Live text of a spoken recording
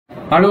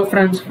Hello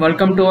friends,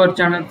 welcome to our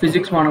channel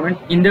Physics Maanavan.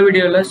 In the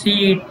video la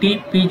CET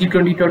PG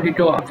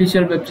 2022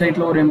 official website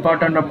la or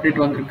important update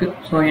vandirukku.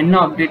 So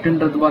enna update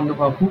endradhu vandu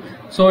paapom.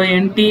 So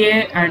NTA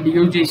and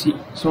UGC.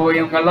 So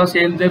ivangalla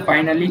சேர்ந்து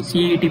finally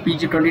CET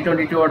PG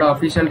 2022 oda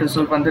official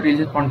result vandu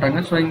release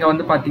பண்ணிட்டாங்க. So இங்க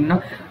வந்து பாத்தீங்கன்னா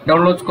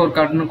download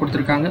scorecard னு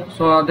கொடுத்திருக்காங்க.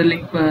 So அத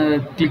link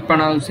click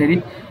பண்ணாலும் சரி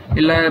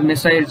இல்ல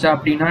மிஸ் ஆயிருச்சா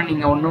அப்படினா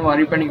நீங்க ஒண்ணும்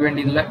வரி பண்ணிக்க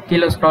வேண்டியது இல்ல.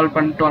 கீழ ஸ்க்ரால்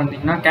பண்ணிட்டு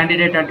வந்தீங்கன்னா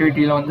கேண்டிடேட்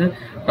ஆக்டிவிட்டில வந்து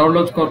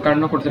download scorecard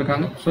னு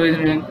கொடுத்திருக்காங்க. So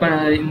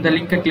இந்த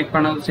லிங்கை கிளிக்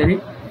பண்ணாலும் சரி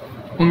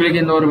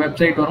உங்களுக்கு இந்த ஒரு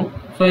வெப்சைட் வரும்.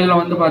 So இதுல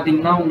வந்து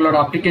பாத்தீங்கன்னா உங்களோட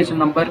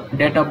application number,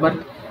 date of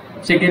birth,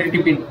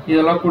 security பின்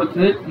இதெல்லாம்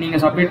கொடுத்து நீங்க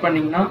சப்மிட்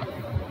பண்ணீங்கன்னா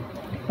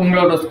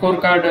உங்களோட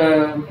ஸ்கோர் கார்டு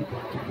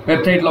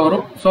வெப்சைட்ல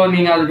வரும். ஸோ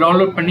நீங்க அதை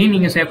டவுன்லோட் பண்ணி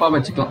நீங்க சேஃபா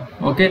வச்சுக்கலாம்.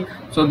 Okay,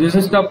 so this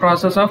is the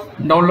process of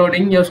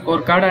downloading your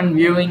score card and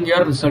viewing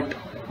your result.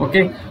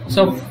 Okay,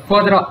 so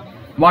ஃபர்தரா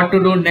வாட் டு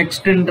டூ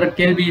நெக்ஸ்ட்ன்ற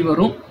கேள்வி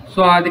வரும்.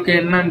 ஸோ அதுக்கு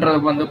என்னன்றது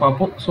வந்து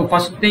பார்ப்போம். ஸோ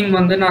ஃபர்ஸ்ட் திங்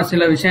வந்து நான்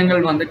சில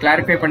விஷயங்கள் வந்து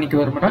கிளாரிஃபை பண்ணிக்க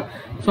விரும்புகிறேன்.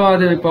 ஸோ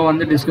அது இப்போ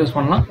வந்து டிஸ்கஸ்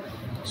பண்ணலாம்.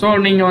 ஸோ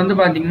நீங்கள் வந்து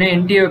பார்த்தீங்கன்னா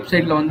NTA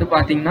வெப்சைட்டில் வந்து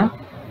பார்த்தீங்கன்னா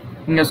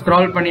இங்கே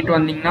ஸ்க்ரால் பண்ணிட்டு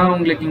வந்தீங்கன்னா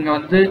உங்களுக்கு இங்கே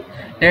வந்து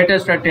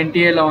லேட்டஸ்ட் அட்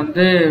NTAல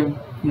வந்து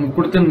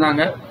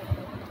கொடுத்துருந்தாங்க.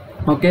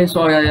 ஓகே,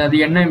 ஸோ அது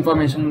என்ன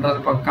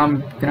இன்ஃபர்மேஷன்ன்றதை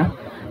காமிக்கிறேன்.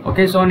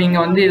 ஓகே, ஸோ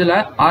நீங்கள் வந்து இதில்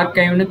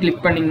ஆர்கைவ்னு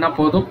கிளிக் பண்ணிங்கன்னா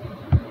போதும்.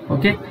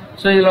 ஓகே,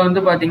 ஸோ இதில்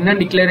வந்து பார்த்தீங்கன்னா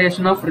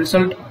declaration of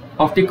result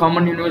of the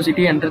common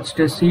university entrance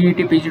test CET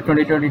PG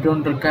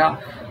 2022 இருக்கா.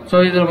 ஸோ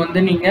இதில் வந்து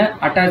நீங்கள்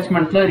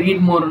அட்டாச்மெண்ட்டில்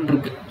ரீட் மோர்னு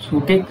இருக்கு.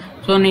 ஓகே,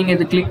 ஸோ நீங்கள்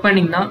இது கிளிக்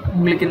பண்ணிங்கன்னா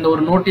உங்களுக்கு இந்த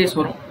ஒரு நோட்டீஸ்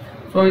வரும்.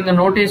 ஸோ இந்த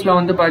நோட்டீஸில்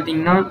வந்து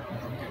பார்த்தீங்கன்னா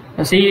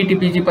CET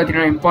PG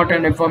பற்றின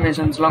இம்பார்ட்டன்ட்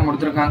இன்ஃபர்மேஷன்ஸ்லாம்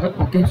கொடுத்துருக்காங்க.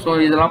 ஓகே, ஸோ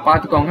இதெல்லாம்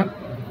பார்த்துக்கோங்க.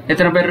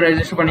 எத்தனை பேர்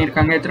ரெஜிஸ்டர்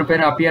பண்ணியிருக்காங்க, எத்தனை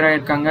பேர் அப்பியர்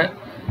ஆகியிருக்காங்க.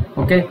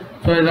 ஓகே,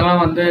 ஸோ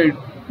இதெல்லாம் வந்து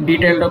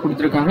டீட்டெயில்டாக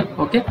கொடுத்துருக்காங்க.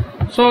 ஓகே,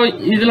 ஸோ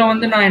இதில்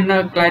வந்து நான்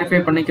என்ன கிளாரிஃபை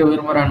பண்ணிக்க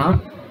விரும்புகிறேன்னா,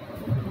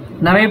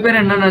 நிறைய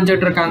பேர் என்ன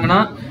நினச்சிட்டு இருக்காங்கன்னா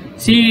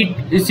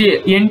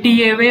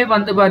NTAவே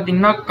வந்து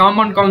பார்த்தீங்கன்னா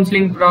காமன்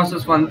கவுன்சிலிங்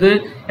ப்ராசஸ் வந்து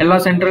எல்லா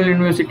central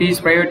universities,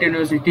 private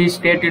universities,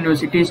 state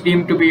universities,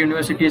 team to be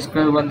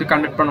யூனிவர்சிட்டிஸ்க்கு வந்து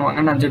கண்டக்ட்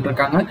பண்ணுவாங்கன்னு நினச்சிட்டு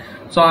இருக்காங்க.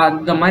 ஸோ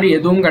அந்த மாதிரி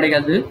எதுவும்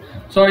கிடையாது.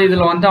 ஸோ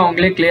இதில் வந்து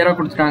அவங்களே கிளியராக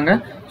கொடுத்துட்டாங்க.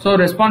 ஸோ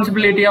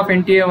ரெஸ்பான்சிபிலிட்டி ஆஃப்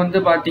NTA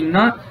வந்து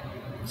பார்த்தீங்கன்னா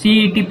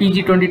CET PG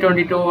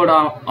 2022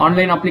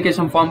 online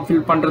application form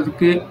fill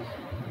பண்ணுறதுக்கு,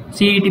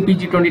 CET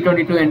PG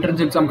 2022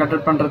 entrance exam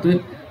conduct பண்ணுறது,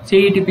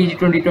 CET PG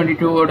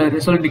 2022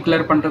 ரிசல்ட்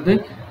டிக்ளேர் பண்ணுறது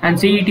அண்ட்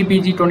CET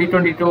PG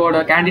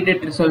 2022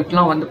 கேண்டிடேட்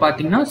ரிசல்ட்லாம் வந்து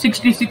பார்த்தீங்கன்னா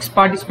 66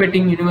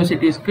 பார்ட்டிசிபேட்டிங்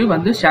யூனிவர்சிட்டிஸ்க்கு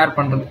வந்து ஷேர்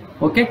பண்ணுறது.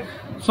 ஓகே,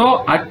 ஸோ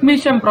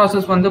அட்மிஷன்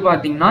ப்ராசஸ் வந்து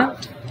பார்த்தீங்கன்னா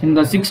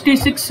இந்த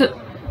 66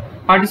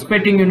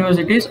 பார்ட்டிசிபேட்டிங்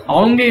யூனிவர்சிட்டிஸ்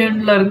அவங்க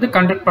எண்ட்ல இருந்து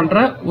கண்டக்ட்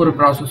பண்ணுற ஒரு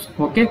ப்ராசஸ்.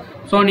 ஓகே,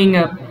 ஸோ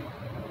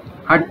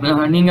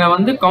நீங்கள்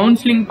வந்து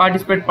கவுன்சிலிங்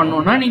பார்ட்டிசிபேட்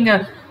பண்ணோன்னா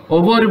நீங்கள்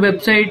ஒவ்வொரு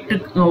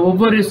வெப்சைட்டுக்கு,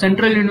 ஒவ்வொரு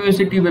சென்ட்ரல்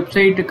யூனிவர்சிட்டி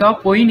வெப்சைட்டுக்காக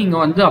போய்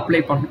நீங்கள் வந்து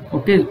அப்ளை பண்ணணும்.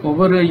 ஓகே,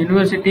 ஒவ்வொரு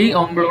யூனிவர்சிட்டி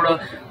அவங்களோட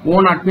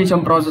ஓன்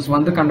அட்மிஷன் ப்ராசஸ்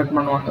வந்து கண்டக்ட்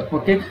பண்ணுவாங்க.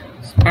 ஓகே,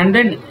 அண்ட்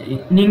தென்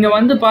நீங்கள்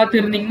வந்து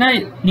பார்த்துருந்தீங்கன்னா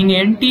நீங்கள்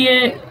NTA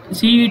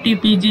CET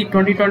PG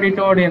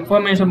 2022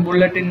 information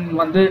bulletin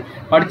வந்து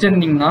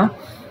படிச்சிருந்தீங்கன்னா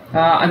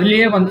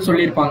அதுலேயே வந்து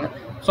சொல்லியிருப்பாங்க.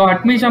 ஸோ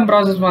அட்மிஷன்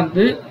ப்ராசஸ்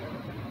வந்து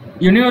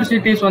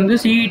யூனிவர்சிட்டிஸ் வந்து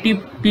CET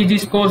PG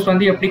ஸ்கோர்ஸ்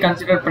வந்து எப்படி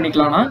கன்சிடர்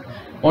பண்ணிக்கலாம்னா,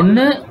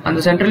 ஒன்று அந்த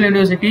சென்ட்ரல்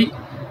யூனிவர்சிட்டி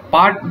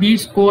பார்ட் B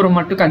ஸ்கோரை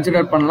மட்டும்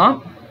கன்சிடர் பண்ணலாம்.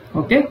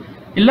 ஓகே,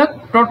 இல்லை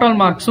டோட்டல்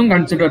மார்க்ஸும்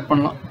கன்சிடர்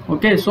பண்ணலாம்.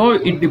 Okay, so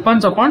it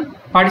depends upon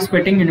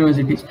participating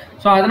universities.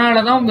 So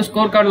அதனால தான் உங்கள்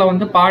ஸ்கோர் கார்டில்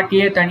வந்து பார்ட்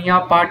A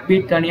தனியாக, பார்ட் B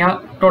தனியாக,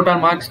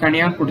 டோட்டல் மார்க்ஸ்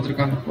தனியாக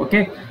கொடுத்துருக்காங்க.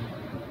 ஓகே,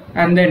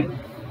 அண்ட் தென்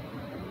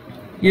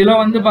இதில்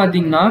வந்து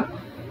பார்த்தீங்கன்னா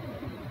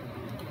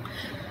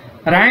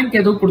ரேங்க்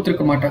எதுவும்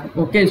கொடுத்துருக்க மாட்டாங்க.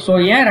 ஓகே, ஸோ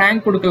ஏன்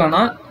ரேங்க்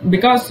கொடுக்கலன்னா,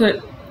 பிகாஸ்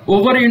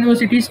ஒவ்வொரு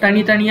யூனிவர்சிட்டிஸ்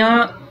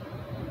தனித்தனியாக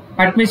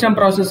அட்மிஷன்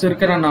ப்ராசஸ்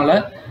இருக்கிறனால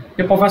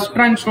இப்போ ஃபர்ஸ்ட்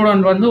ரேங்க்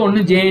ஸ்டூடெண்ட் வந்து ஒன்று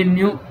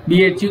JNU,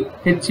 BHU,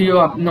 HCU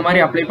இந்த மாதிரி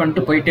அப்ளை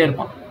பண்ணிட்டு போயிட்டே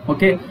இருப்பான்.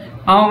 ஓகே,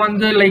 அவன்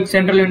வந்து like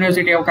central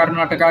university of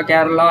Karnataka,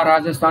 Kerala,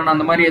 Rajasthan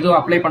அந்த மாதிரி எதுவும்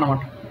அப்ளை பண்ண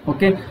மாட்டான்.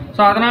 ஓகே,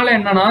 ஸோ அதனால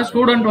என்னன்னா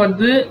ஸ்டூடெண்ட்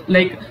வந்து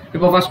லைக்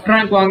இப்போ ஃபர்ஸ்ட்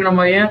ரேங்க் வாங்கின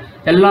பையன்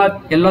எல்லா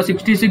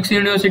 66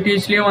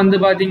 யூனிவர்சிட்டிஸ்லயும் வந்து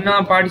பார்த்தீங்கன்னா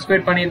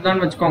பார்ட்டிசிபேட்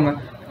பண்ணியிருந்தான்னு வச்சுக்கோங்க,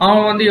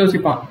 அவன் வந்து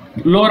யோசிப்பான்.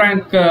 லோ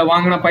ரேங்க்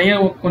வாங்கின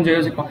பையன் கொஞ்சம்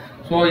யோசிப்பான்.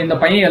 ஸோ இந்த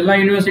பையன் எல்லா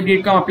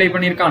யூனிவர்சிட்டிக்கும் அப்ளை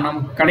பண்ணியிருக்கான்,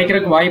 நமக்கு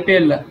கிடைக்கிறதுக்கு வாய்ப்பே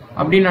இல்லை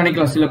அப்படின்னு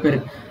நினைக்கலாம் சில பேர்.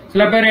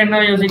 சில பேர் என்ன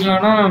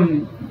யோசிக்கலாம்னா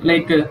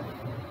லைக்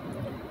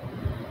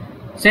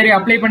சரி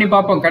அப்ளை பண்ணி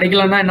பார்ப்போம்,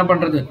 கிடைக்கலன்னா என்ன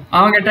பண்றது,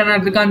 அவன் கெட்ட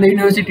நேரத்துக்கு அந்த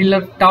யூனிவர்சிட்டியில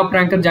டாப்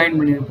ரேங்கர் ஜாயின்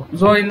பண்ணியிருப்போம்.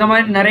 ஸோ இந்த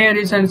மாதிரி நிறைய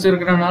ரீசன்ஸ்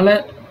இருக்கிறனால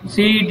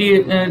CET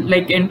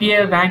லைக் NTA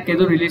ரேங்க்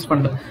எதுவும் ரிலீஸ்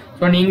பண்ணல.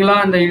 ஸோ நீங்களா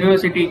அந்த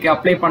யூனிவர்சிட்டிக்கு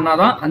அப்ளை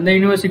பண்ணாதான் அந்த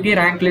யூனிவர்சிட்டி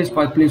ரேங்க் லிஸ்ட்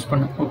பப்ளிஷ்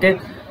பண்ண. ஓகே,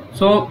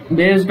 ஸோ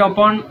பேஸ்ட்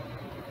அப்பான்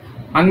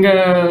அங்கே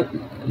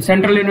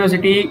central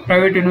university,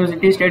 private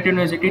university, state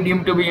university,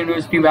 team to be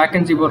university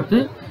vacancy பொறுத்து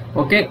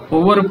ஓகே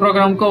ஒவ்வொரு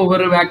ப்ரோக்ராமுக்கும்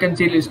ஒவ்வொரு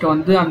வேகன்சி லிஸ்ட்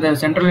வந்து அந்த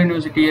சென்ட்ரல்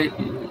யூனிவர்சிட்டி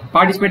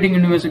பார்ட்டிசிபேட்டிங்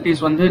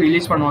யூனிவர்சிட்டிஸ் வந்து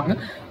ரிலீஸ் பண்ணுவாங்க.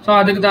 ஸோ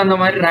அதுக்கு தகுந்த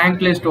மாதிரி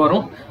ரேங்க் லிஸ்ட்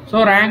வரும். ஸோ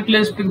ரேங்க்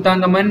லிஸ்ட்டுக்கு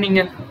தகுந்த மாதிரி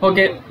நீங்கள்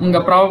ஓகே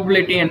உங்கள்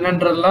ப்ராபபிலிட்டி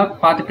என்னன்றதெல்லாம்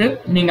பார்த்துட்டு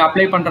நீங்கள்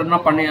அப்ளை பண்ணுறதுனா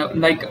பண்ணி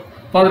லைக்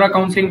ஃபர்தராக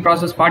கவுன்சிலிங்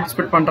ப்ராசஸ்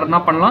பார்ட்டிசிபேட் பண்ணுறதுனா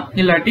பண்ணலாம்,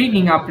 இல்லாட்டி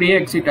நீங்கள் அப்படியே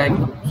exit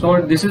ஆகிக்கலாம். So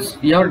this is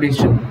your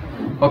decision.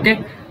 okay,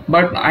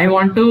 but I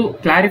want to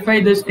clarify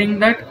this thing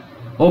that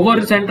over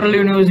central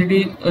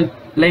university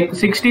like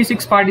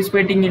 66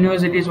 participating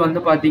universities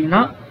வந்து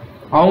பாத்தீங்கன்னா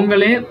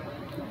அவங்களே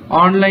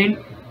ஆன்லைன்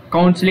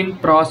கவுன்சிலிங்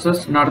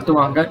ப்ராசஸ்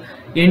நடத்துவாங்க.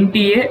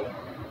 NTA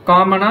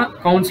காமனா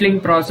கவுன்சிலிங்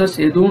ப்ராசஸ்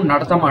எதுவும்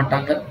நடத்த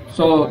மாட்டாங்க.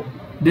 So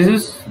this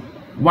is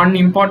one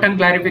important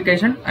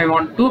clarification I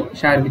want to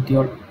share with you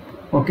all.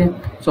 Okay,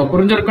 so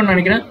புரிஞ்சிருக்குன்னு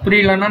நினைக்கிறேன்.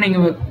 புரியலன்னா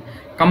நீங்கள்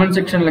கமெண்ட்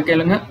செக்ஷனில்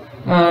கேளுங்க.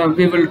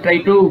 We will try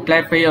to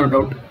clarify your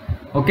doubt.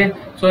 Okay,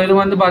 so இது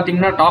வந்து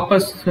பார்த்தீங்கன்னா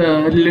டாப்பர்ஸ்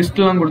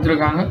லிஸ்ட்லாம்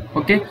கொடுத்துருக்காங்க.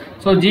 ஓகே,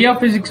 ஸோ ஜியோ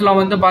ஃபிசிக்ஸில்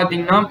வந்து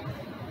பார்த்தீங்கன்னா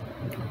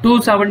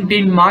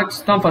 217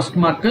 மார்க்ஸ் தான் first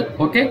mark.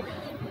 Okay,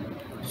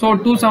 so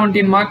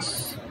 217 marks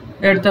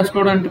எடுத்த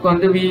ஸ்டூடெண்ட்டுக்கு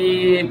வந்து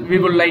we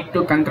would like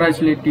to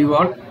congratulate you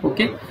all.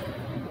 Okay,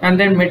 and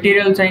then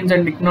material science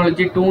and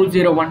technology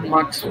 201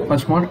 marks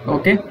first mark.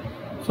 Okay,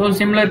 so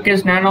similar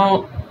case nano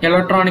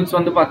electronics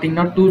வந்து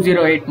பார்த்தீங்கன்னா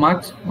 208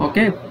 marks.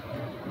 Okay,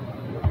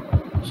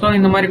 so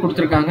இந்த மாதிரி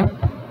கொடுத்துருக்காங்க.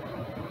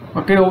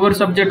 Okay, ஒவ்வொரு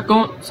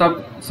சப்ஜெக்ட்க்கும்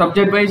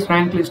subject wise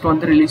rank list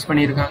வந்து release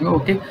பண்ணியிருக்காங்க.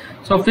 Okay,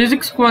 so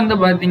ஃபிசிக்ஸ்க்கு வந்து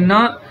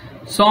பார்த்தீங்கன்னா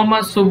சோம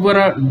சுப்பர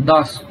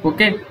Das.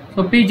 Okay, so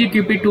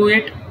PGQP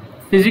 28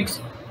 physics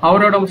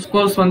அவரோட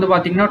ஸ்கோர்ஸ் வந்து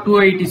பார்த்தீங்கன்னா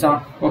 287.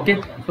 Okay,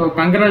 so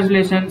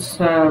congratulations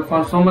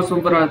for Soma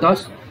சுப்பர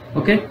Das.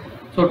 Okay,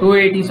 so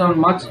 287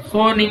 marks. So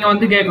நீங்கள்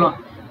வந்து கேட்கலாம்,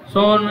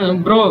 ஸோ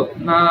ப்ரோ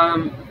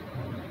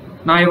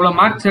நான் இவ்வளோ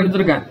மார்க்ஸ்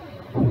எடுத்திருக்கேன்,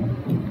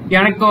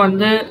 எனக்கு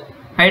வந்து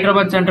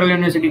ஹைதராபாத் சென்ட்ரல்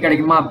யூனிவர்சிட்டி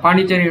கிடைக்குமா,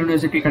 பாண்டிச்சேரி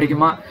யூனிவர்சிட்டி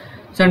கிடைக்குமா,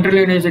 சென்ட்ரல்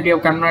யூனிவர்சிட்டி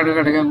ஆஃப் கர்நாடகா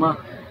கிடைக்குமா,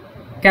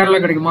 கேரளா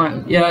கிடைக்குமா,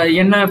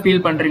 என்ன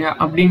ஃபீல் பண்ணுறீங்க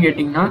அப்படின்னு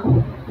கேட்டிங்கன்னா,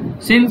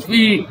 since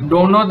we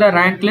don't know the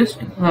rank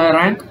list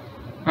rank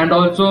and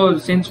also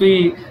since we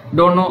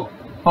don't know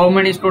how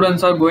many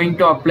students are going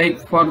to apply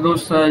for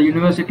those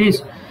universities,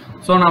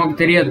 so namakku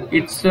theriyadu.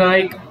 It's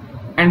like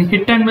an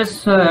hit and miss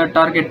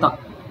target da.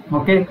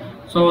 Okay,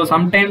 so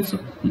sometimes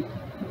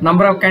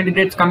number of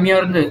candidates kammiya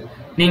irundhu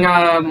neenga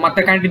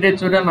matta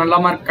candidates oda nalla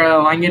mark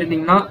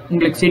vaangirundinga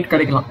ungalku seat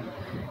kedikalam,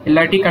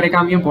 illati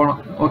kedikamayum polam.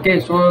 Okay,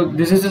 so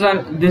this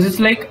is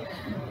like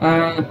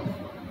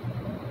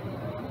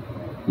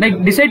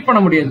decide பண்ண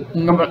முடியாது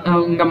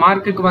உங்க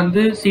மார்க்குக்கு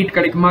வந்து seat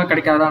கிடைக்குமா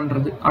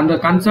கிடைக்காதான்றது. அந்த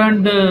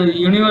concerned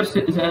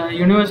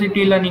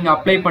யூனிவர்சிட்டியில நீங்க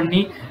apply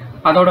பண்ணி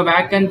அதோட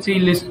வேக்கன்சி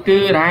லிஸ்ட்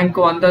ரேங்க்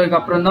வந்ததுக்கு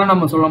அப்புறம் தான்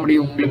நம்ம சொல்ல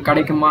முடியும் உங்களுக்கு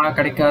கிடைக்குமா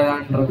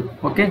கிடைக்காதான்றது.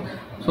 Okay,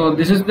 so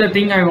this is the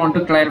thing I want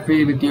to clarify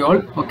with you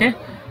all. Okay,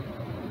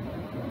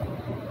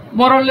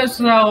 more or less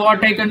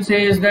what I can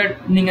say is that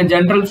நீங்க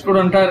ஜெனரல்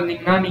ஸ்டூடெண்டா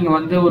இருந்தீங்கன்னா நீங்க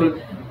வந்து ஒரு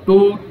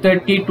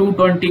 230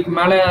 220க்கு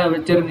மேல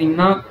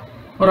வச்சிருந்தீங்கன்னா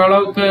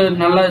ஓரளவுக்கு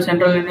நல்ல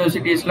சென்ட்ரல்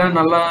யூனிவர்சிட்டிஸ்ல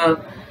நல்லா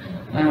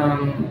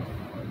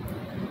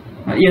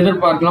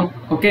எதிர்பார்க்கலாம்.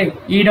 ஓகே,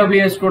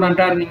 இடபிள்யூஎஸ்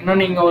ஸ்டூடெண்டா இருந்தீங்கன்னா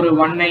நீங்க ஒரு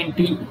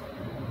 190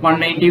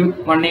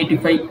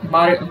 185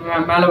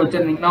 மேல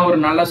வச்சிருந்தீங்கன்னா ஒரு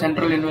நல்ல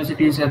சென்ட்ரல்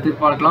யூனிவர்சிட்டிஸ்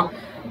எதிர்பார்க்கலாம்.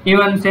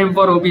 ஈவன் சேம்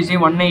ஃபார் ஓபிசி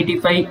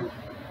 185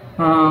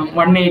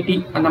 180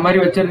 அந்த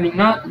மாதிரி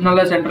வச்சிருந்தீங்கன்னா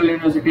நல்ல சென்ட்ரல்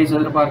யூனிவர்சிட்டிஸ்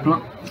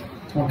எதிர்பார்க்கலாம்.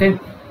 Okay,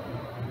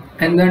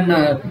 and then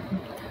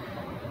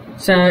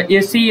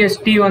SC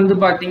ST வந்து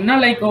பார்த்தீங்கன்னா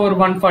லைக் ஒரு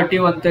 140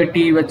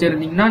 130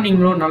 வச்சிருந்தீங்கன்னா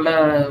நீங்களும் நல்ல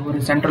ஒரு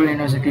சென்ட்ரல்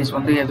யூனிவர்சிட்டிஸ்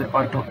வந்து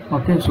எதிர்பார்க்கலாம்.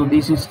 Okay, so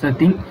this is the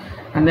thing.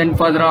 And then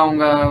ஃபர்தராக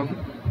அவங்க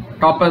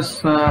டாப்பர்ஸ்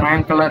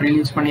ரேங்க் எல்லாம்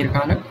ரிலீஸ்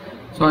பண்ணியிருக்காங்க.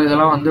 ஸோ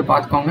இதெல்லாம் வந்து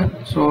பார்த்துக்கோங்க.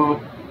 ஸோ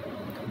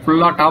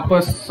ஃபுல்லாக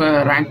டாப்பர்ஸ்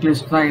ரேங்க்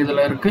லிஸ்ட் தான்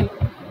இதில் இருக்குது.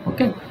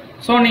 ஓகே,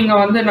 ஸோ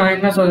நீங்கள் வந்து நான்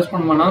என்ன சஜஸ்ட்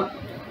பண்ணுவேன்னா,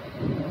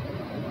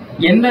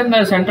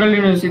 எந்தெந்த சென்ட்ரல்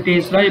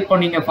யூனிவர்சிட்டிஸில்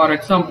இப்போ நீங்கள் ஃபார்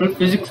எக்ஸாம்பிள்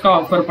ஃபிசிக்ஸ்க்காக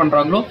ஆஃபர்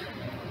பண்ணுறாங்களோ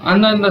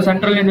அந்தந்த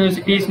சென்ட்ரல்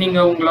யூனிவர்சிட்டிஸ்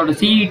நீங்கள் உங்களோட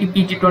CET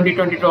PG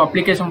 2022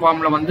 அப்ளிகேஷன்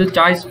ஃபார்மில் வந்து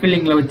சாய்ஸ்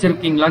ஃபில்லிங்கில்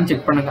வச்சுருக்கீங்களான்னு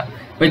செக் பண்ணுங்கள்.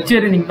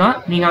 வச்சுருந்தீங்கன்னா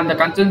நீங்கள் அந்த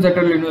கன்சர்ன்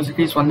சென்ட்ரல்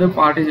யூனிவர்சிட்டிஸ் வந்து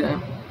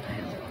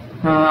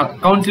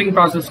கவுன்சிலிங்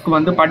ப்ராசஸ்க்கு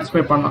வந்து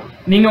பார்ட்டிசிபேட் பண்ணலாம்.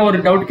 நீங்கள் ஒரு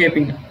டவுட்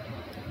கேட்பீங்க,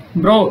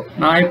 ப்ரோ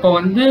நான் இப்போ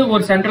வந்து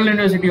ஒரு சென்ட்ரல்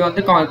யூனிவர்சிட்டி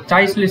வந்து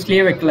சாய்ஸ்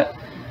லிஸ்ட்லேயே வைக்கல,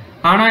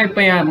 ஆனால்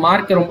இப்போ என்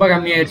மார்க் ரொம்ப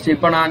கம்மியாயிருச்சு,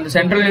 இப்போ நான் அந்த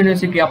சென்ட்ரல்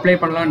யூனிவர்சிட்டி அப்ளை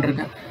பண்ணலான்னு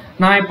இருக்கேன்,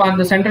 நான் இப்போ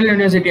அந்த சென்ட்ரல்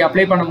யூனிவர்சிட்டி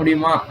அப்ளை பண்ண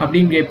முடியுமா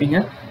அப்படின்னு கேட்பீங்க.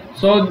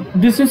 So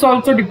this is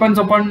also depends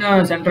upon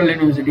central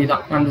university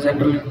தான். அந்த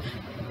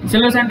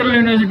சில சென்ட்ரல்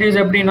யூனிவர்சிட்டிஸ்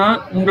எப்படின்னா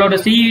உங்களோட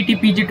CET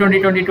PG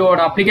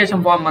 2022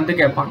 அப்ளிகேஷன் ஃபார்ம் வந்து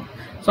கேட்பாங்க.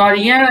 ஸோ அது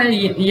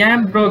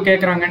ஏன் ப்ரோ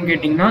கேட்குறாங்கன்னு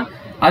கேட்டிங்கன்னா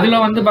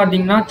அதில் வந்து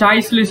பார்த்தீங்கன்னா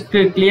சாய்ஸ் லிஸ்ட்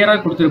கிளியராக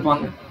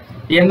கொடுத்துருப்பாங்க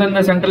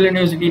எந்தெந்த சென்ட்ரல்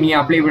யூனிவர்சிட்டி நீ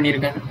அப்ளை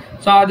பண்ணியிருக்கேன்.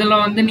 ஸோ அதில்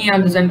வந்து நீ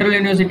அந்த சென்ட்ரல்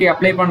யூனிவர்சிட்டி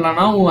அப்ளை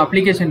பண்ணலான்னா உன்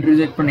அப்ளிகேஷன்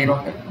ரிஜெக்ட்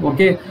பண்ணிடுவாங்க.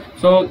 ஓகே,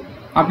 ஸோ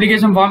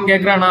அப்ளிகேஷன் ஃபார்ம்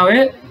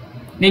கேட்குறானாவே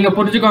நீங்கள்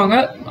புரிஞ்சுக்கோங்க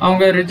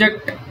அவங்க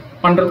ரிஜெக்ட்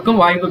பண்ணுறதுக்கும்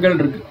வாய்ப்புகள்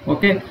இருக்கு.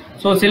 ஓகே,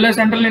 ஸோ சில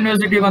சென்ட்ரல்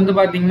யூனிவர்சிட்டி வந்து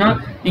பார்த்தீங்கன்னா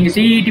நீங்கள்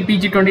CET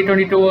PG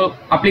 2022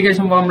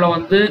 அப்ளிகேஷன் ஃபார்மில்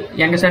வந்து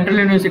எங்கள் சென்ட்ரல்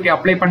யூனிவர்சிட்டி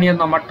அப்ளை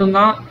பண்ணியிருந்தால்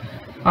மட்டும்தான்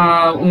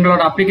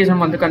உங்களோட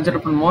அப்ளிகேஷன் வந்து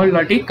கன்சிடர் பண்ணுவோம்,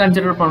 இல்லாட்டி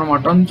கன்சிடர் பண்ண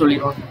மாட்டோம்னு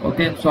சொல்லிடுவாங்க.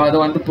 ஓகே, ஸோ அதை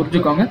வந்து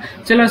புரிஞ்சுக்கோங்க.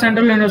 சில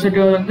சென்ட்ரல்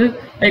யூனிவர்சிட்டி வந்து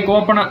like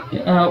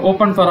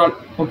open for all.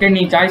 Okay,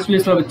 நீ சாய்ஸ்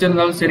லிஸ்ட்டில்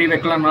வச்சிருந்தாலும் சரி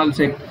வைக்கலனாலும்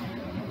சரி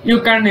you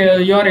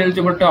are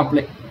eligible to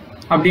apply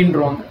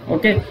அப்படின்றவாங்க.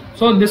 Okay,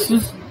 so this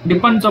is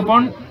depends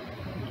upon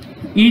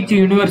each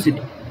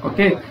university.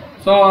 Okay,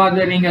 so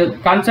அது நீங்கள்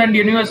கன்சர்ன்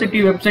யூனிவர்சிட்டி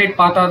வெப்சைட்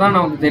பார்த்தா தான்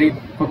நமக்கு தெரியும்.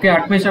 ஓகே,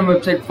 அட்மிஷன்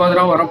வெப்சைட்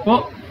ஃபர்தராக வரப்போ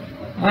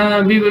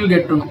we will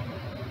get to know.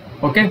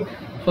 Okay,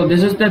 so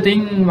this is the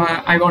thing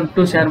I want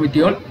to share with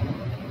you all.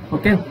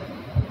 Okay,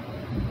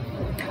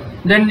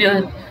 then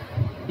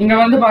இங்கே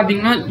வந்து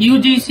பார்த்தீங்கன்னா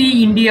யூஜிசி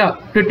இந்தியா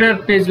ட்விட்டர்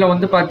பேஜில்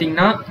வந்து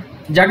பார்த்தீங்கன்னா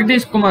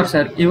ஜெகதீஷ் குமார்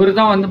சார் இவர்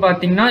தான் வந்து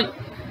பார்த்தீங்கன்னா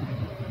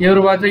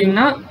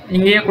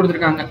இங்கேயே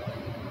கொடுத்துருக்காங்க.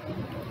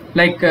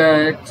 லைக்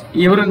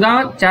இவர்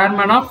தான்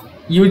chairman of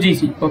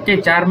UGC. Okay,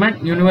 chairman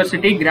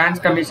university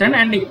grants commission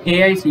and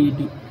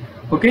AICET.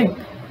 Okay,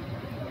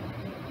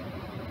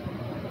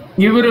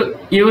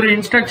 இவர்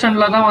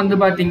இன்ஸ்ட்ரக்ஷன்ல தான் வந்து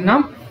பாத்தீங்கன்னா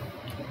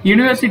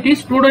university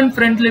student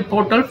friendly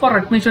portal for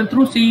admission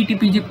through CET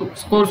PG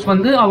course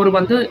வந்து அவர்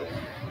வந்து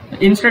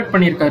இன்ஸ்ட்ரக்ட்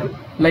பண்ணியிருக்காரு.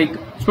 Like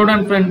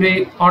student friendly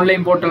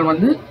online portal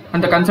வந்து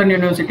அந்த கன்சர்ன்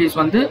யூனிவர்சிட்டிஸ்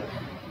வந்து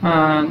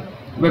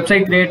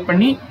வெப்சைட் கிரியேட்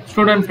பண்ணி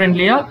ஸ்டூடெண்ட்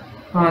ஃப்ரெண்ட்லியா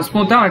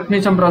ஸ்மூத்தா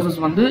அட்மிஷன் ப்ராசஸ்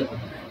வந்து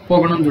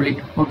போகணும்னு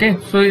சொல்லிட்டு. ஓகே,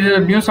 ஸோ இது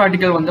நியூஸ்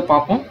ஆர்டிகல் வந்து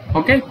பார்ப்போம்.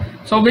 Okay,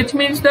 so which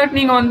means that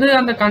நீங்கள் வந்து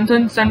அந்த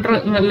concern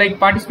central like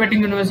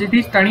participating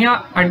universities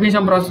தனியாக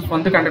அட்மிஷன் ப்ராசஸ்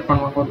வந்து கண்டக்ட்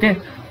பண்ணுவாங்க. ஓகே,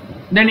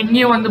 தென்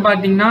இங்கேயும் வந்து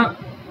பார்த்தீங்கன்னா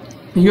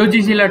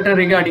UGC letter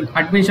regarding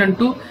admission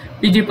to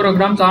PG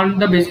programs on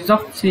the basis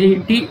of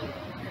CET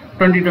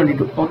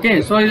 2022. Okay,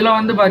 so இதில்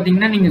வந்து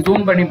பார்த்தீங்கன்னா நீங்கள்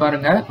ஜூம் பண்ணி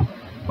பாருங்க.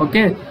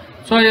 ஓகே,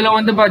 ஸோ இதில்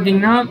வந்து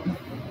பார்த்தீங்கன்னா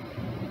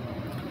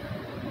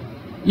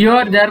you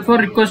are therefore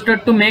requested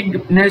to make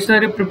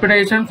necessary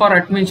preparation for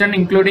admission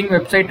including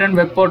website and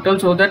web portal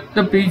so that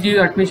the PG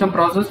admission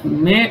process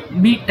may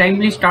be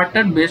timely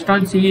started based on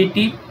CET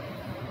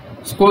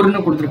score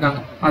னு கொடுத்திருக்காங்க.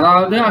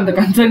 அதாவது அந்த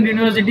concern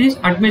universities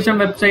admission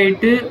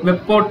website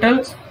web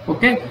portals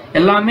okay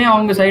எல்லாமே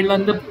அவங்க சைடுல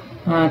இருந்து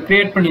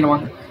create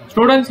பண்ணிடுவாங்க.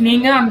 Students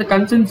நீங்க அந்த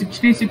கன்சர்ன்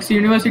 66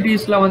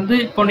 யூனிவர்சிட்டிஸ்ல வந்து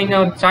இப்போ நீங்க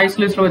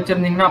சாய்ஸ் லிஸ்ட்ல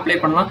வச்சிருந்தீங்கன்னா அப்ளை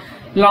பண்ணலாம்.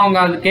 இல்லை அவங்க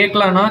அது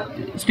கேட்கலன்னா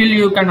still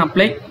you can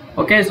apply.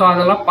 Okay, so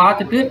அதெல்லாம்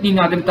பார்த்துட்டு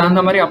நீங்கள் அதுக்கு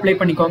தகுந்த மாதிரி அப்ளை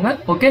பண்ணிக்கோங்க.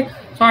 ஓகே,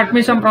 ஸோ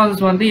அட்மிஷன்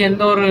ப்ராசஸ் வந்து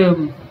எந்த ஒரு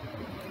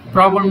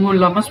ப்ராப்ளமும்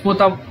இல்லாமல்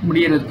ஸ்மூத்தாக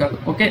முடியறதுக்காக.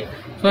 ஓகே,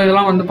 ஸோ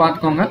இதெல்லாம் வந்து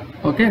பார்த்துக்கோங்க.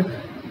 Okay,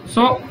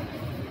 so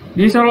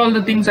these are all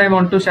the things I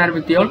want to share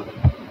with you all.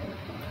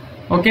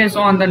 Okay,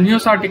 so அந்த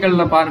நியூஸ்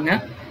ஆர்டிக்கலில்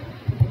பாருங்கள்.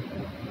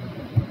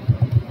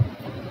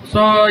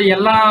 ஸோ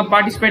எல்லா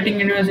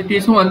பார்ட்டிசிபேட்டிங்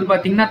யூனிவர்சிட்டிஸும் வந்து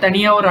பார்த்தீங்கன்னா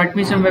தனியாக ஒரு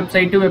அட்மிஷன்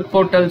வெப்சைட்டு வெப்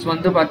போர்ட்டல்ஸ்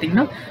வந்து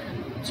பார்த்தீங்கன்னா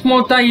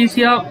ஸ்மூத்தாக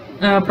ஈஸியாக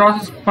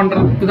ப்ராசஸ்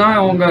பண்ணுறதுக்கு தான்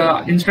அவங்க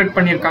இன்ஸ்ட்ரக்ட்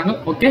பண்ணியிருக்காங்க.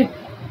 Okay,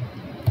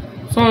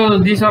 so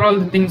these are all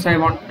the things I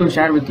want to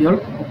share with you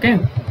all. Okay,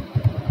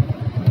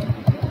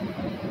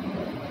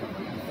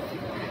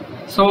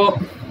 so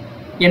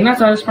என்ன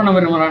சஜஸ்ட் பண்ண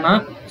விரும்புகிறேன்னா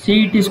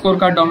CET ஸ்கோர்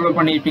கார்டு டவுன்லோட்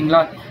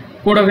பண்ணிக்கிட்டீங்களா,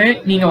 கூடவே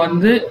நீங்கள்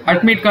வந்து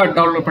அட்மிட் கார்டு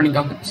டவுன்லோட்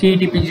பண்ணிக்கோங்க.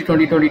 CET PG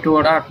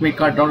 2022 admit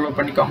card download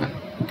பண்ணிக்கோங்க.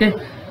 ஓகே,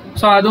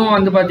 ஸோ அதுவும்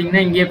வந்து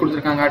பார்த்தீங்கன்னா இங்கேயே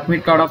கொடுத்துருக்காங்க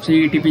admit card of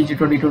CET PG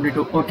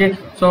 2022. Okay,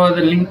 so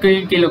அது லிங்க்கு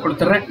கீழே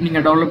கொடுத்துட்றேன்,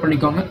 நீங்கள் டவுன்லோட்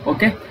பண்ணிக்கோங்க.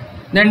 ஓகே,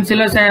 தென்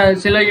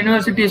சில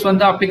யூனிவர்சிட்டிஸ்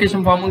வந்து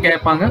அப்ளிகேஷன் ஃபார்மும்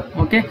கேட்பாங்க.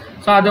 ஓகே,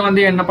 ஸோ அதை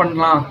வந்து என்ன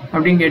பண்ணலாம்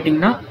அப்படின்னு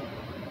கேட்டிங்கன்னா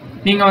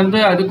நீங்கள் வந்து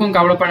அதுக்கும்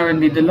கவலைப்பட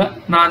வேண்டியதில்லை.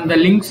 நான் அந்த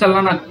லிங்க்ஸ்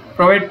எல்லாம் நான்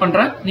ப்ரொவைட்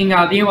பண்ணுறேன்,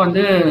 நீங்கள் அதையும்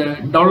வந்து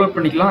டவுன்லோட்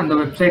பண்ணிக்கலாம். அந்த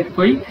வெப்சைட்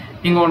போய்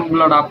நீங்கள்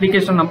உங்களோட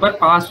application number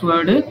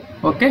password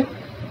okay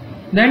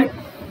then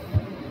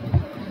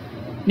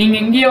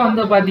நீங்கள் இங்கேயே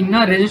வந்து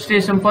பார்த்தீங்கன்னா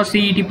ரெஜிஸ்ட்ரேஷன் ஃபார்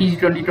CET PG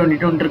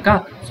 2022 இருக்கா.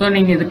 ஸோ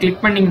நீங்கள் இது click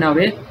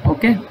பண்ணிங்கனாவே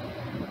okay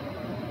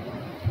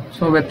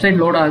so website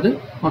load ஆகுது.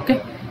 ஓகே,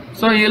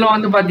 ஸோ இதில்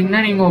வந்து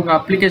பார்த்தீங்கன்னா நீங்கள் உங்கள்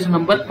அப்ளிகேஷன்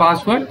நம்பர்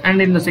பாஸ்வேர்ட்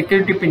அண்ட் இந்த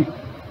செக்யூரிட்டி பின்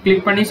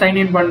கிளிக் பண்ணி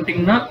சைன்இன்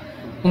பண்ணிட்டீங்கன்னா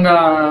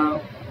உங்கள்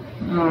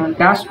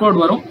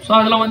டேஷ்போர்ட் வரும். ஸோ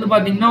அதில் வந்து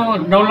பார்த்தீங்கன்னா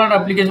டவுன்லோட்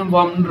அப்ளிகேஷன்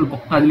ஃபார்ம்னு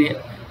இருக்கும் அதுலேயே.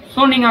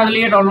 ஸோ நீங்கள்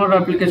அதுலேயே டவுன்லோட்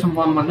அப்ளிகேஷன்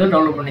ஃபார்ம் வந்து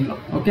டவுன்லோட்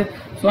பண்ணிக்கலாம். ஓகே,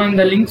 ஸோ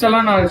இந்த லிங்க்ஸ்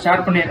எல்லாம் நான்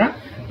ஷேர் பண்ணிடுறேன்.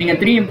 நீங்கள்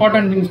 3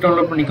 இம்பார்ட்டன்ட் திங்ஸ்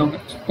டவுன்லோட் பண்ணிக்கோங்க.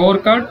 Score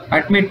card,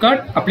 admit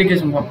card,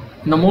 application form.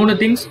 இந்த 3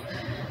 things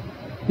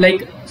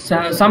like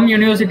some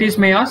universities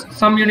may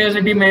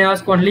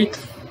ask only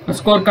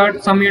scorecard,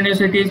 some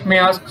universities may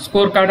ask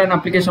scorecard and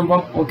application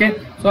form. Okay,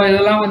 so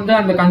இதெல்லாம் வந்து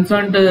அந்த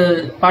கன்சர்ன்ட்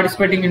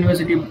பார்ட்டிசிபேட்டிங்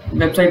யூனிவர்சிட்டி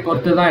வெப்சைட்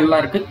பொறுத்து தான்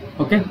எல்லாம் இருக்குது.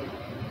 Okay,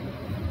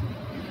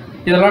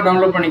 இதெல்லாம்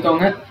டவுன்லோட்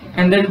பண்ணிக்கோங்க.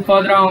 அண்ட் தென்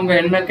ஃபர்தராக அவங்க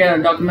என்ன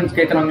டாக்குமெண்ட்ஸ்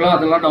கேட்குறாங்களோ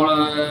அதெல்லாம்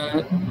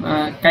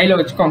கையில்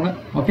வச்சுக்கோங்க.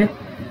 ஓகே,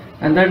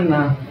 அண்ட் தென்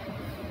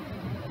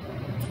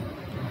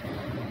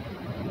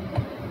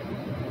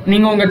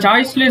நீங்கள் உங்கள்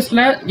சாய்ஸ் லிஸ்ட்டில்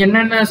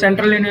என்னென்ன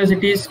central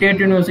universities, state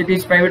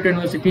universities, private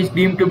universities,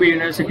 team to be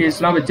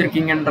யூனிவர்சிட்டிஸ்லாம்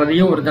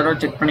வச்சுருக்கீங்கன்றதையும் ஒரு தடவை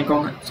செக்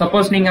பண்ணிக்கோங்க.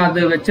 சப்போஸ் நீங்கள்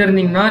அது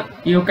வச்சுருந்தீங்கன்னா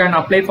you can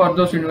apply for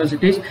those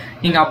universities.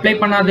 நீங்கள் அப்ளை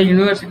பண்ணாத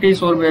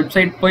யூனிவர்சிட்டிஸ் ஒரு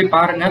வெப்சைட் போய்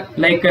பாருங்கள்.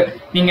 லைக்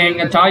நீங்கள்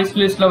எங்கள் சாய்ஸ்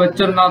லிஸ்ட்டில்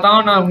வச்சுருந்தா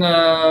தான்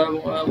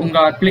நாங்கள்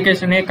உங்கள்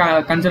அப்ளிகேஷனே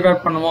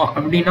கன்சிடர் பண்ணுவோம்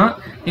அப்படின்னா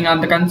நீங்கள்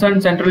அந்த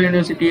concern central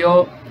யூனிவர்சிட்டியோ,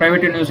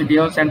 private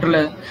யூனிவர்சிட்டியோ,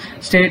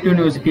 state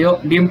யூனிவர்சிட்டியோ,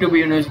 team to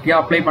be யூனிவர்சிட்டியோ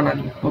apply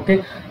பண்ணாதீங்க. ஓகே,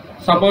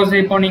 சப்போஸ்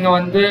இப்போ நீங்கள்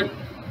வந்து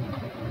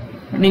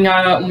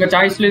உங்கள்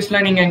சாய்ஸ்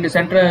லிஸ்ட்டில் நீங்கள்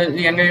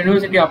எங்கள்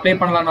யூனிவர்சிட்டி அப்ளை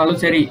பண்ணலான்னாலும்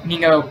சரி,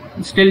 நீங்கள்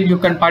ஸ்டில் யூ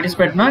கேன்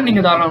பார்ட்டிசிபேட்னா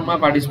நீங்கள் தாராளமாக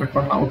பார்ட்டிசிபேட்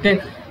பண்ணலாம். ஓகே,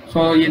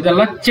 ஸோ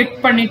இதெல்லாம் செக்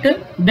பண்ணிவிட்டு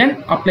தென்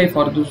apply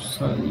for this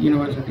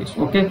universities.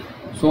 Okay,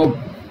 so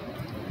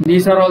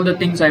these are all the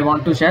things I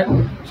want to share.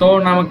 So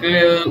நமக்கு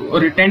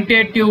ஒரு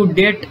tentative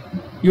date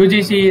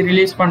UGC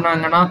ரிலீஸ்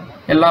பண்ணாங்கன்னா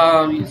எல்லா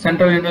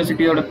central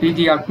யூனிவர்சிட்டியோட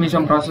PG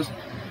admission process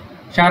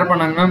share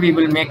பண்ணாங்கன்னா we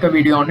will make a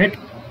video on it.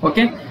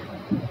 Okay,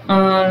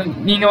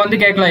 நீங்க வந்து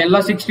கேட்கலாம் எல்லா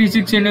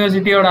 66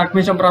 யூனிவர்சிட்டியோட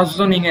admission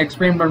ப்ராசஸும் நீங்க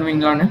explain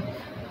பண்ணுவீங்களான்னு.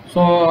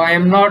 So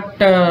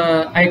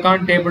I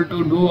can't able to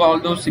do all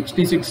those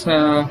 66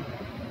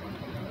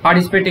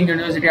 participating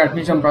university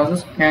admission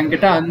process.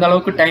 என்கிட்ட அந்த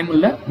அளவுக்கு டைம்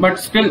இல்லை. But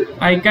still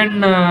I can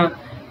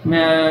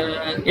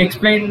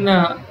explain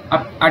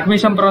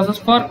admission process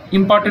for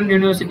important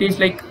universities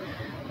like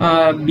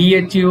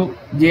BHU,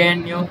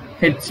 JNU,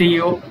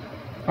 HCU,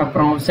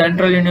 அப்புறம்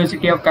Central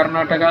University of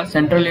Karnataka,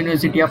 Central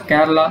University of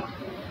Kerala,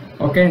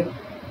 okay,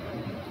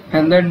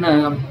 and then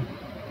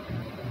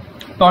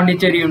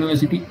Pondicherry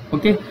University.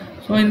 Okay,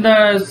 so in the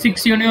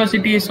 6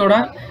 universities oda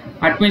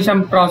admission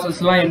process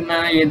la enna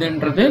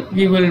edundrathu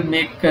we will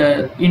make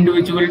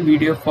individual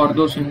video for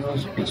those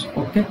universities.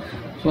 Okay,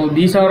 so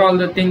these are all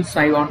the things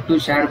I want to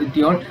share with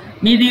you all.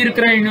 மீதி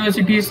இருக்கிற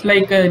universities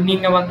like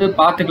நீங்க வந்து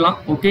பார்த்துக்கலாம்.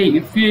 Okay,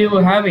 if you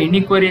have any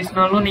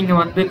குவரிஸ்னாலும் நீங்க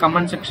வந்து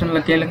comment செக்ஷன்ல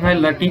கேளுங்க,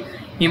 இல்லாட்டி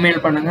இமெயில்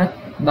பண்ணுங்க.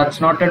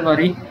 தட்ஸ் நாட் அண்ட்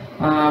வரி,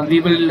 we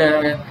will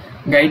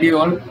guide you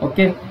all.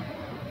 Okay,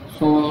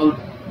 so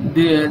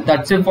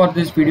that's it for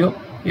this video.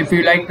 If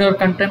you like the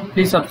content,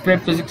 please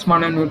subscribe Physics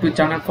Maanavan YouTube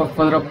channel for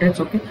further updates.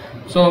 Okay,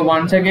 so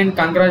once again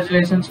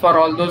congratulations for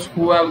all those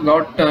who have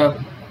got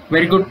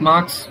very good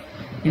marks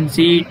in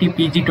CET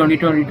PG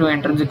 2022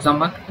 entrance exam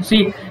mark. See,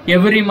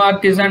 every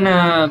mark is an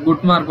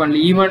good mark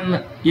only. Even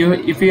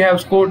if you have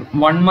scored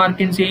 1 mark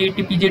in CET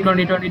PG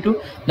 2022,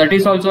 that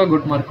is also a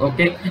good mark.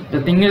 Okay,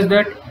 the thing is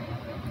that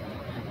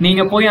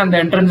நீங்க போய் அந்த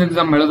entrance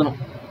exam எழுதணும்.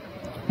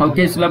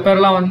 Okay, சில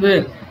பேர்லாம் வந்து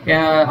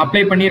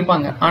apply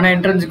பண்ணியிருப்பாங்க ஆனால்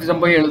entrance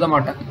exam போய் எழுத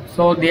மாட்டாங்க.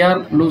 So they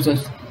are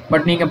losers.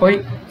 But நீங்கள் போய்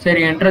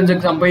சரி என்ட்ரன்ஸ்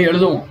எக்ஸாம் போய்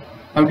எழுதுவோம்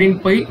அப்படின்னு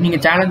போய்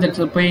நீங்கள் சேலஞ்ச்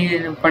எக்ஸாம்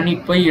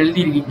பண்ணிட்டு போய்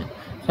எழுதிருக்கீங்க.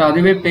 ஸோ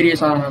அதுவே பெரிய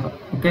சாதனை தான்.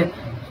 Okay,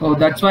 so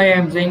that's why I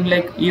am saying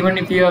like even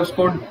if you have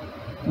scored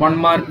 1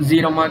 mark,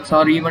 0 marks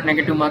or even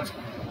negative marks,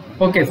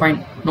 okay,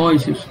 fine, no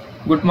issues,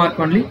 good mark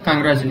only,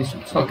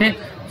 congratulations. Okay,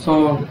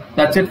 so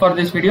that's it for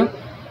this video.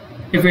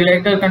 If you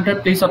like the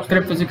content, please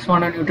subscribe Physics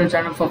Maanavan YouTube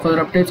channel for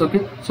further updates.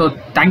 Okay, so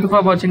thank you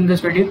for watching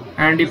this video,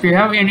 and if you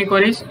have any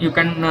queries, you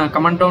can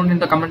comment down in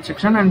the comment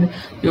section, and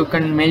you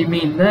can mail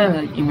me in the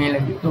email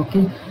ID.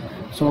 Okay,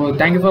 so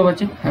thank you for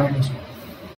watching. Have a nice day.